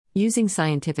Using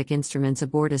scientific instruments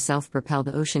aboard a self-propelled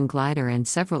ocean glider and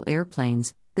several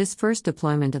airplanes, this first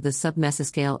deployment of the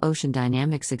Submesoscale Ocean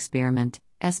Dynamics Experiment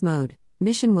 (SMODE)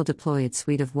 mission will deploy its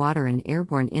suite of water and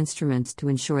airborne instruments to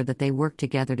ensure that they work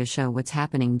together to show what's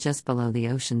happening just below the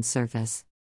ocean's surface.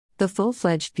 The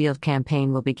full-fledged field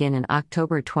campaign will begin in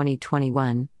October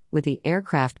 2021, with the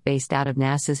aircraft based out of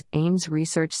NASA's Ames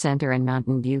Research Center in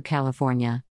Mountain View,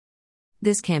 California.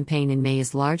 This campaign in May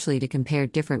is largely to compare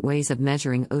different ways of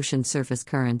measuring ocean surface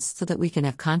currents so that we can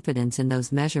have confidence in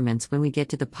those measurements when we get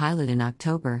to the pilot in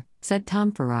October, said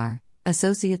Tom Farrar,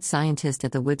 Associate Scientist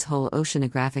at the Woods Hole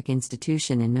Oceanographic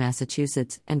Institution in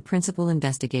Massachusetts and Principal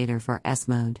Investigator for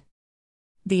SMODE.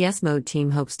 The SMODE team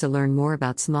hopes to learn more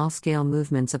about small-scale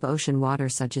movements of ocean water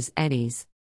such as eddies.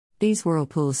 These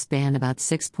whirlpools span about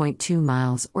 6.2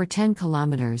 miles or 10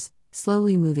 kilometers,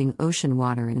 slowly moving ocean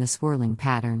water in a swirling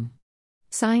pattern.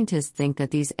 Scientists think that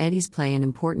these eddies play an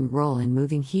important role in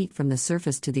moving heat from the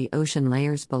surface to the ocean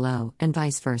layers below, and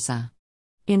vice versa.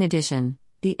 In addition,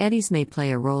 the eddies may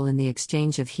play a role in the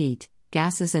exchange of heat,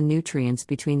 gases and nutrients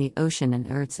between the ocean and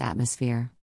Earth's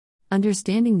atmosphere.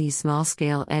 Understanding these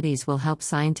small-scale eddies will help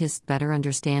scientists better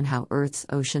understand how Earth's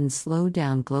oceans slow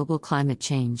down global climate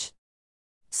change.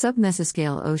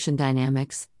 Submesoscale ocean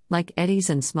dynamics, like eddies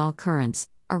and small currents,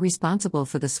 are responsible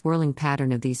for the swirling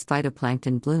pattern of these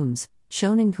phytoplankton blooms,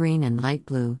 shown in green and light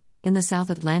blue, in the South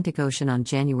Atlantic Ocean on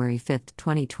January 5,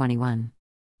 2021.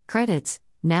 Credits: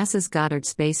 NASA's Goddard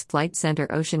Space Flight Center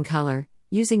Ocean Color,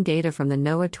 using data from the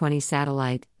NOAA-20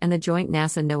 satellite and the joint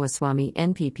NASA-NOAA-SWAMI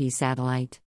NPP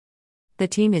satellite. The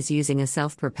team is using a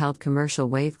self-propelled commercial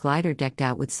wave glider decked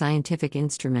out with scientific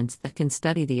instruments that can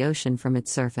study the ocean from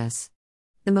its surface.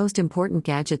 The most important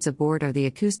gadgets aboard are the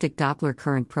acoustic Doppler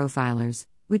current profilers,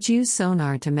 which use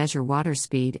sonar to measure water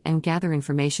speed and gather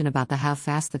information about how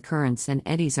fast the currents and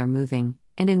eddies are moving,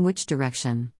 and in which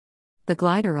direction. The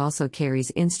glider also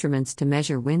carries instruments to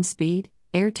measure wind speed,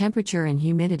 air temperature and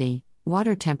humidity,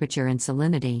 water temperature and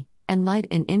salinity, and light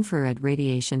and infrared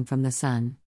radiation from the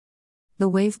sun. The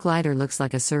wave glider looks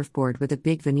like a surfboard with a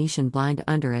big Venetian blind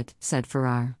under it, said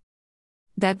Farrar.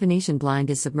 That Venetian blind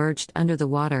is submerged under the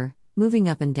water, moving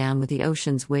up and down with the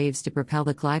ocean's waves to propel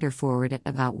the glider forward at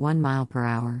about 1 mile per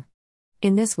hour.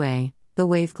 In this way, the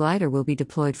wave glider will be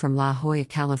deployed from La Jolla,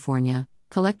 California,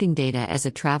 collecting data as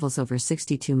it travels over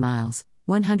 62 miles,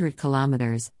 100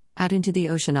 kilometers, out into the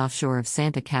ocean offshore of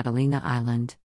Santa Catalina Island.